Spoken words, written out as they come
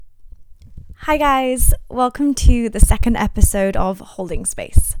Hi guys, welcome to the second episode of Holding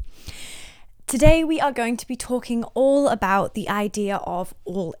Space. Today we are going to be talking all about the idea of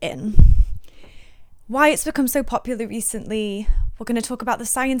all in. Why it's become so popular recently, we're going to talk about the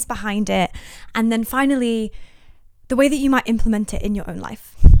science behind it, and then finally the way that you might implement it in your own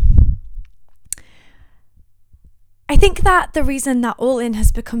life. I think that the reason that all in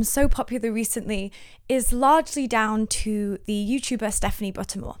has become so popular recently is largely down to the YouTuber Stephanie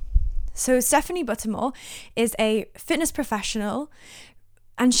Buttermore. So Stephanie Buttermore is a fitness professional,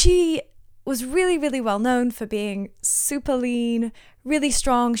 and she was really well known for being super lean, really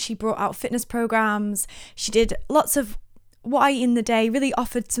strong. She brought out fitness programs. She did lots of what I eat in the day, really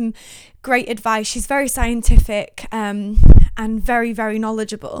offered some great advice. She's very scientific and very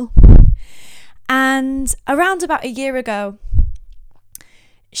knowledgeable. And around about a year ago,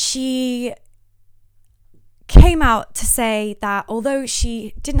 she came out to say that although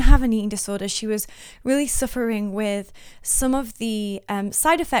she didn't have an eating disorder, she was really suffering with some of the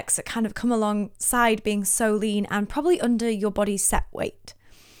side effects that kind of come alongside being so lean and probably under your body's set weight.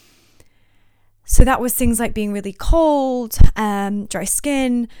 So that was things like being really cold, dry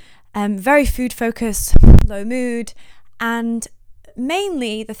skin, very food focused, low mood, and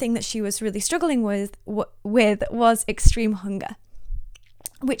mainly the thing that she was really struggling with was extreme hunger,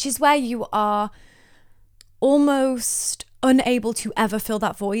 which is where you are almost unable to ever fill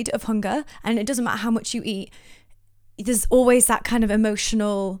that void of hunger, and it doesn't matter how much you eat, there's always that kind of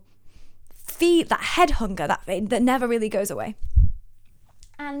emotional that head hunger that never really goes away.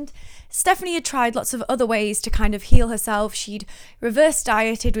 And Stephanie had tried lots of other ways to kind of heal herself. She'd reverse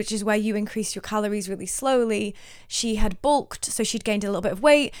dieted, which is where you increase your calories really slowly. She had bulked, so she'd gained a little bit of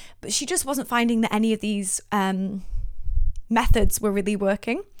weight, but she just wasn't finding that any of these methods were really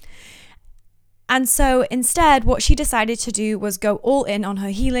working. And so instead, what she decided to do was go all in on her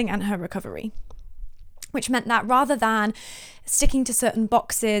healing and her recovery, which meant that rather than sticking to certain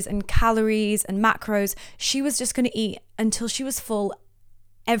boxes and calories and macros, she was just going to eat until she was full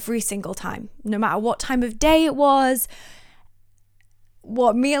every single time. No matter what time of day it was,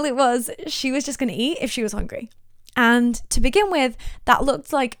 what meal it was, she was just going to eat if she was hungry. And to begin with, that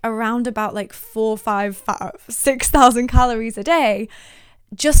looked like around about like 6,000 calories a day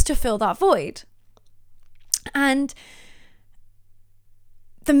just to fill that void. And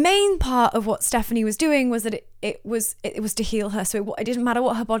the main part of what Stephanie was doing was that it was to heal her. So it didn't matter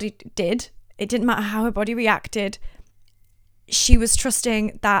what her body did. It didn't matter how her body reacted. She was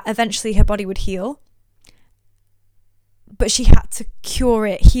trusting that eventually her body would heal. But she had to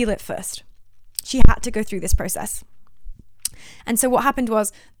heal it first. She had to go through this process. And so what happened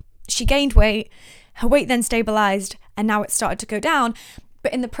was she gained weight. Her weight then stabilized, and now it started to go down.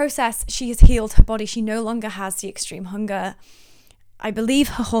 But in the process, she has healed her body. She no longer has the extreme hunger. I believe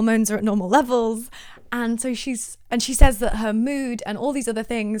her hormones are at normal levels. And so she says that her mood and all these other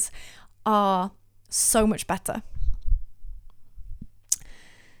things are so much better.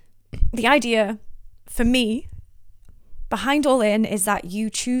 The idea for me behind all in is that you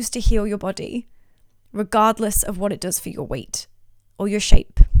choose to heal your body regardless of what it does for your weight or your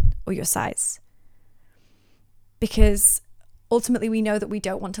shape or your size. Because ultimately, we know that we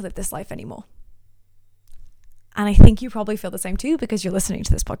don't want to live this life anymore. And I think you probably feel the same too because you're listening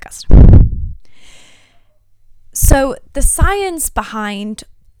to this podcast. So the science behind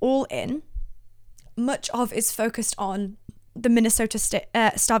all in, much of is focused on the Minnesota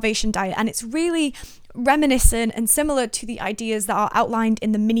starvation diet. And it's really reminiscent and similar to the ideas that are outlined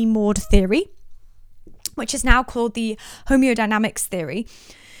in the Mini-Mord theory, which is now called the homeodynamics theory.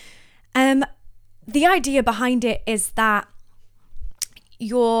 The idea behind it is that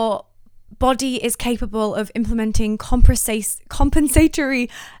your body is capable of implementing compensatory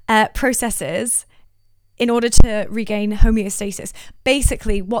processes in order to regain homeostasis.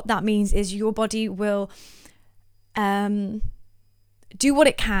 Basically, what that means is your body will do what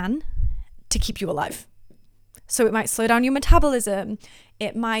it can to keep you alive. So it might slow down your metabolism.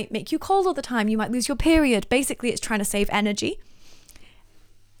 It might make you cold all the time. You might lose your period. Basically, it's trying to save energy.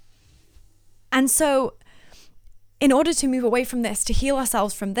 And so in order to move away from this, to heal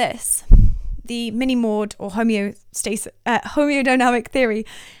ourselves from this, the Mini-Mord or homeodynamic theory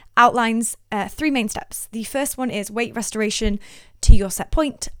outlines three main steps. The first one is weight restoration to your set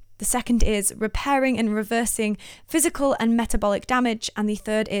point. The second is repairing and reversing physical and metabolic damage. And the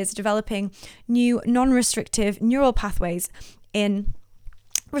third is developing new non-restrictive neural pathways in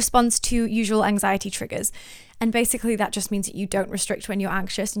response to usual anxiety triggers. And basically that just means that you don't restrict when you're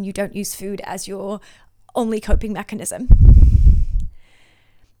anxious and you don't use food as your only coping mechanism.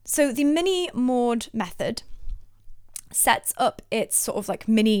 So the Mini-Mord method sets up its sort of like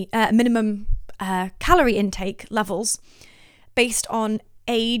minimum calorie intake levels based on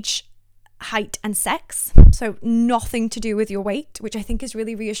age, height, and sex. So nothing to do with your weight, which I think is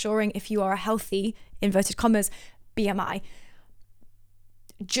really reassuring if you are a healthy, inverted commas, BMI.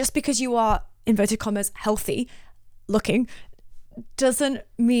 Just because you are, inverted commas, healthy looking doesn't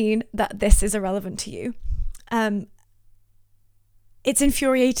mean that this is irrelevant to you. It's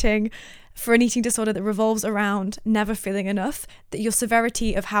infuriating for an eating disorder that revolves around never feeling enough, that your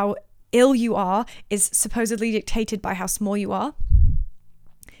severity of how ill you are is supposedly dictated by how small you are.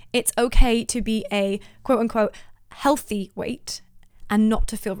 It's okay to be a quote unquote healthy weight and not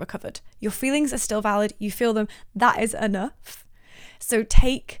to feel recovered. Your feelings are still valid. You feel them. That is enough. So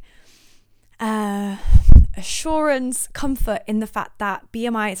take assurance, comfort in the fact that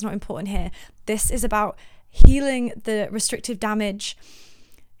BMI is not important here. This is about healing the damage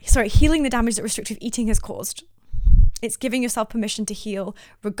that restrictive eating has caused. It's giving yourself permission to heal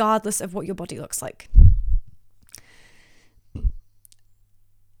regardless of what your body looks like.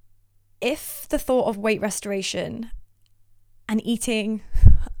 If the thought of weight restoration and eating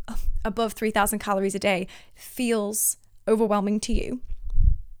above 3,000 calories a day feels overwhelming to you,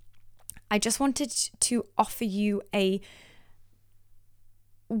 I just wanted to offer you a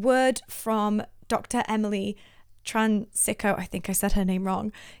word from Dr. Emily Transico, I think I said her name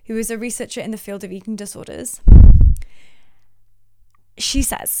wrong, who is a researcher in the field of eating disorders. She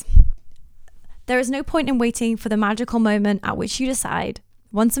says, "There is no point in waiting for the magical moment at which you decide,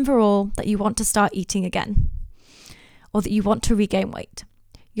 once and for all, that you want to start eating again, or that you want to regain weight.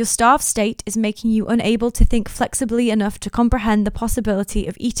 Your starved state is making you unable to think flexibly enough to comprehend the possibility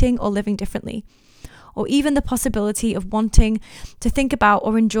of eating or living differently, or even the possibility of wanting to think about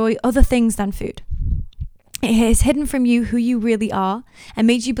or enjoy other things than food. It has hidden from you who you really are and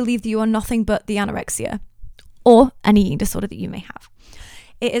made you believe that you are nothing but the anorexia, or any eating disorder that you may have.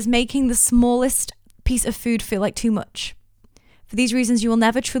 It is making the smallest piece of food feel like too much. For these reasons, you will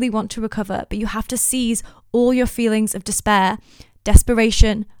never truly want to recover, but you have to seize all your feelings of despair,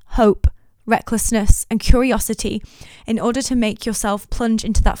 desperation, hope, recklessness, and curiosity in order to make yourself plunge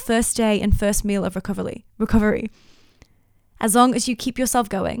into that first day and first meal of recovery. As long as you keep yourself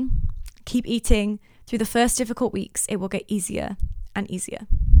going, keep eating, through the first difficult weeks, it will get easier and easier."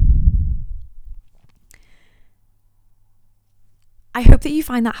 I hope that you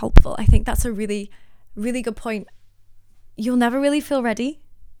find that helpful. I think that's a really, really good point. You'll never really feel ready.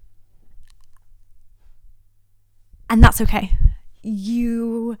 And that's okay.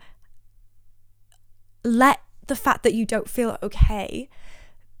 You let the fact that you don't feel okay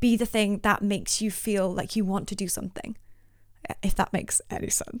be the thing that makes you feel like you want to do something, if that makes any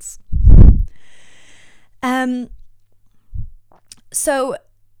sense. So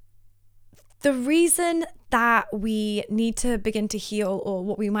the reason that we need to begin to heal, or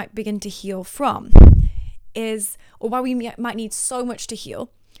what we might begin to heal from, is, or why we might need so much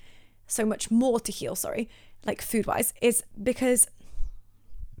more to heal, like food-wise, is because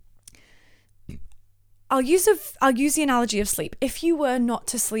I'll use the analogy of sleep. If you were not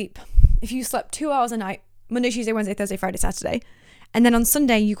to sleep, if you slept 2 hours a night, Monday, Tuesday, Wednesday, Thursday, Friday, Saturday, and then on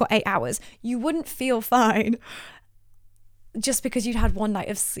Sunday you got 8 hours, you wouldn't feel fine just because you'd had one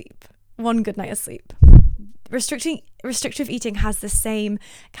good night of sleep. Restrictive eating has the same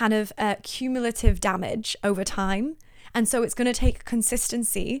kind of cumulative damage over time, and so it's going to take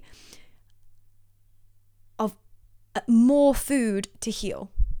consistency of more food to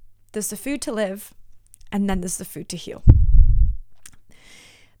heal. There's the food to live, and then there's the food to heal.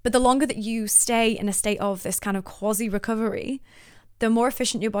 But the longer that you stay in a state of this kind of quasi-recovery, the more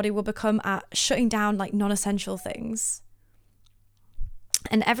efficient your body will become at shutting down like non-essential things.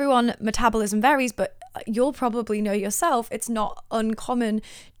 And everyone, metabolism varies, but you'll probably know yourself, it's not uncommon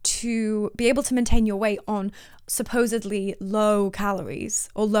to be able to maintain your weight on supposedly low calories,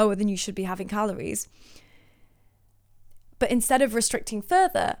 or lower than you should be having calories. But instead of restricting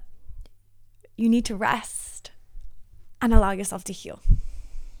further, you need to rest and allow yourself to heal.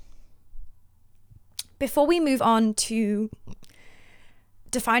 Before we move on to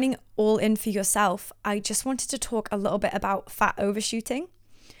defining all in for yourself, I just wanted to talk a little bit about fat overshooting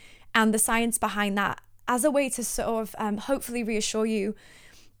and the science behind that, as a way to sort of hopefully reassure you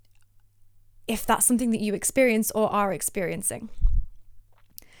if that's something that you experience or are experiencing.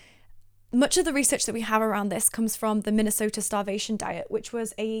 Much of the research that we have around this comes from the Minnesota starvation diet, which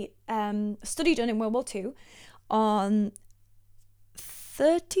was a study done in World War II on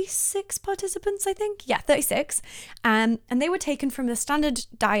 36 participants, I think. Yeah, 36. And they were taken from the standard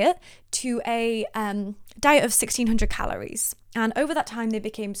diet to a diet of 1,600 calories. And over that time, they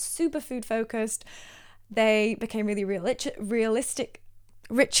became super food focused. They became really realistic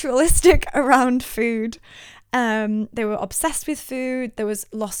ritualistic around food. They were obsessed with food. There was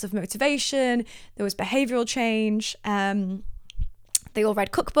loss of motivation. There was behavioral change. They all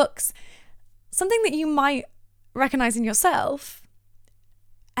read cookbooks. Something that you might recognize in yourself.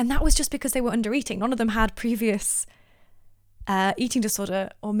 And that was just because they were under eating. None of them had previous eating disorder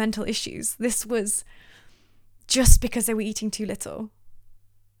or mental issues. This was just because they were eating too little.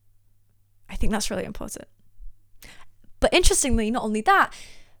 I think that's really important. But interestingly, not only that,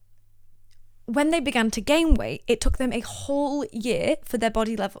 when they began to gain weight, it took them a whole year for their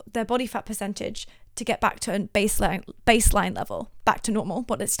body fat percentage to get back to a baseline level, back to normal,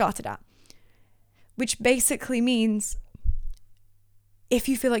 what it started at. Which basically means if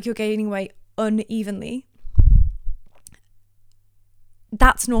you feel like you're gaining weight unevenly,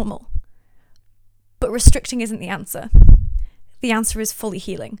 that's normal. But restricting isn't the answer. The answer is fully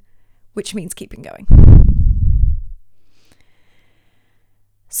healing, which means keeping going.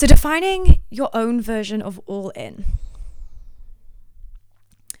 So defining your own version of all in.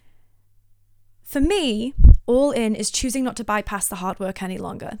 For me, all in is choosing not to bypass the hard work any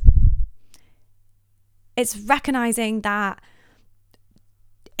longer. It's recognizing that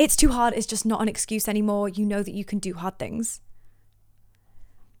it's too hard is just not an excuse anymore. You know that you can do hard things.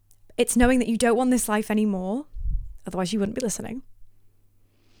 It's knowing that you don't want this life anymore, otherwise you wouldn't be listening.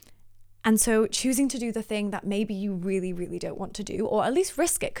 And so choosing to do the thing that maybe you really, really don't want to do, or at least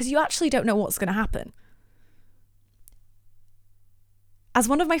risk it, because you actually don't know what's going to happen. As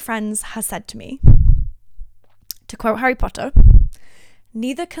one of my friends has said to me, to quote Harry Potter,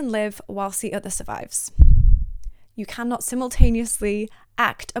 neither can live whilst the other survives. You cannot simultaneously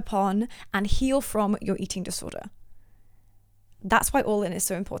act upon and heal from your eating disorder. That's why all in is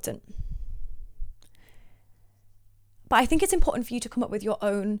so important. But I think it's important for you to come up with your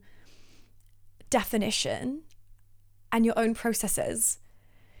own definition and your own processes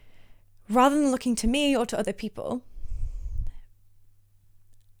rather than looking to me or to other people.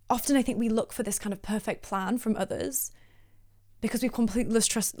 Often I think we look for this kind of perfect plan from others because we've completely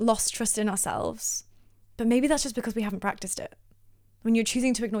lost trust in ourselves. But maybe that's just because we haven't practiced it. When you're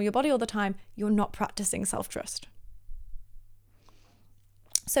choosing to ignore your body all the time, you're not practicing self-trust.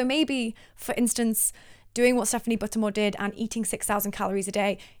 So maybe, for instance, doing what Stephanie Buttermore did and eating 6,000 calories a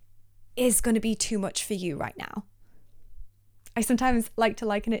day is going to be too much for you right now. I sometimes like to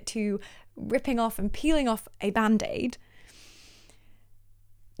liken it to ripping off and peeling off a Band-Aid.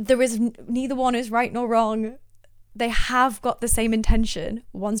 Neither one is right nor wrong. They have got the same intention.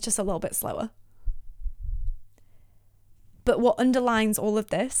 One's just a little bit slower. But what underlines all of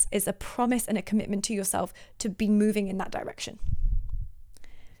this is a promise and a commitment to yourself to be moving in that direction.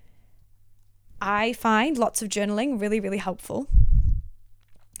 I find lots of journaling really, really helpful.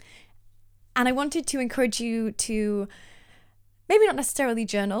 And I wanted to encourage you to maybe not necessarily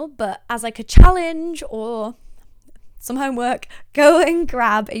journal, but as like a challenge or some homework, go and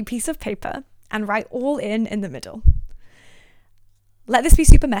grab a piece of paper and write all in the middle. Let this be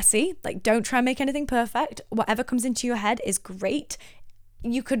super messy. Like, don't try and make anything perfect. Whatever comes into your head is great.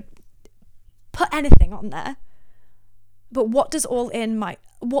 You could put anything on there. But what could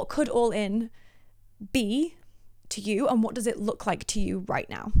all in be to you, and what does it look like to you right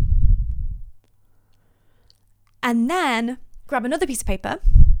now? And then grab another piece of paper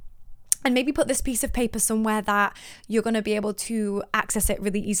and maybe put this piece of paper somewhere that you're going to be able to access it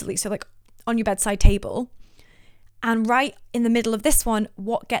really easily. So like on your bedside table, and write in the middle of this one,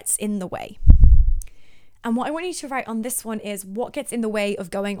 what gets in the way. And what I want you to write on this one is what gets in the way of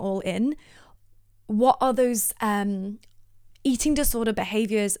going all in. What are those eating disorder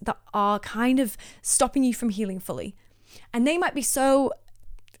behaviors that are kind of stopping you from healing fully? And they might be so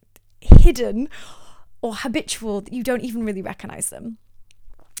hidden or habitual that you don't even really recognize them.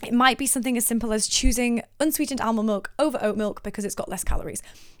 It might be something as simple as choosing unsweetened almond milk over oat milk because it's got less calories.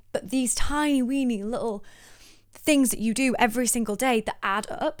 But these tiny weeny little things that you do every single day that add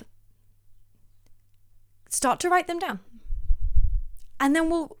up, start to write them down. And then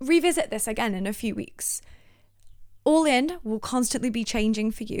we'll revisit this again in a few weeks. All in will constantly be changing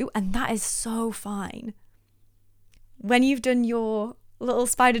for you, and that is so fine. When you've done your little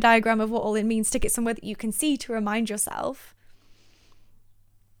spider diagram of what all in means, stick it somewhere that you can see to remind yourself.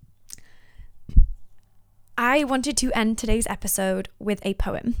 I wanted to end today's episode with a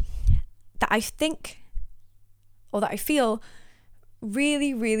poem that I think, or that I feel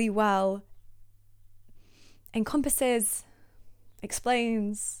really, really well encompasses,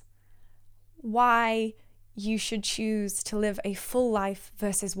 explains why you should choose to live a full life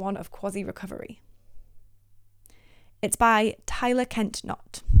versus one of quasi-recovery. It's by Tyler Kent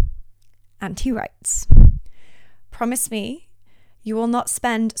Knott, and he writes, "Promise me You will not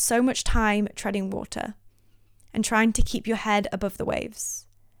spend so much time treading water and trying to keep your head above the waves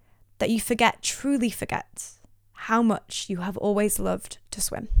that you truly forget, how much you have always loved to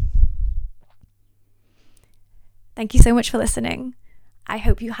swim. Thank you so much for listening. I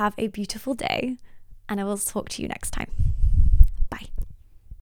hope you have a beautiful day, and I will talk to you next time.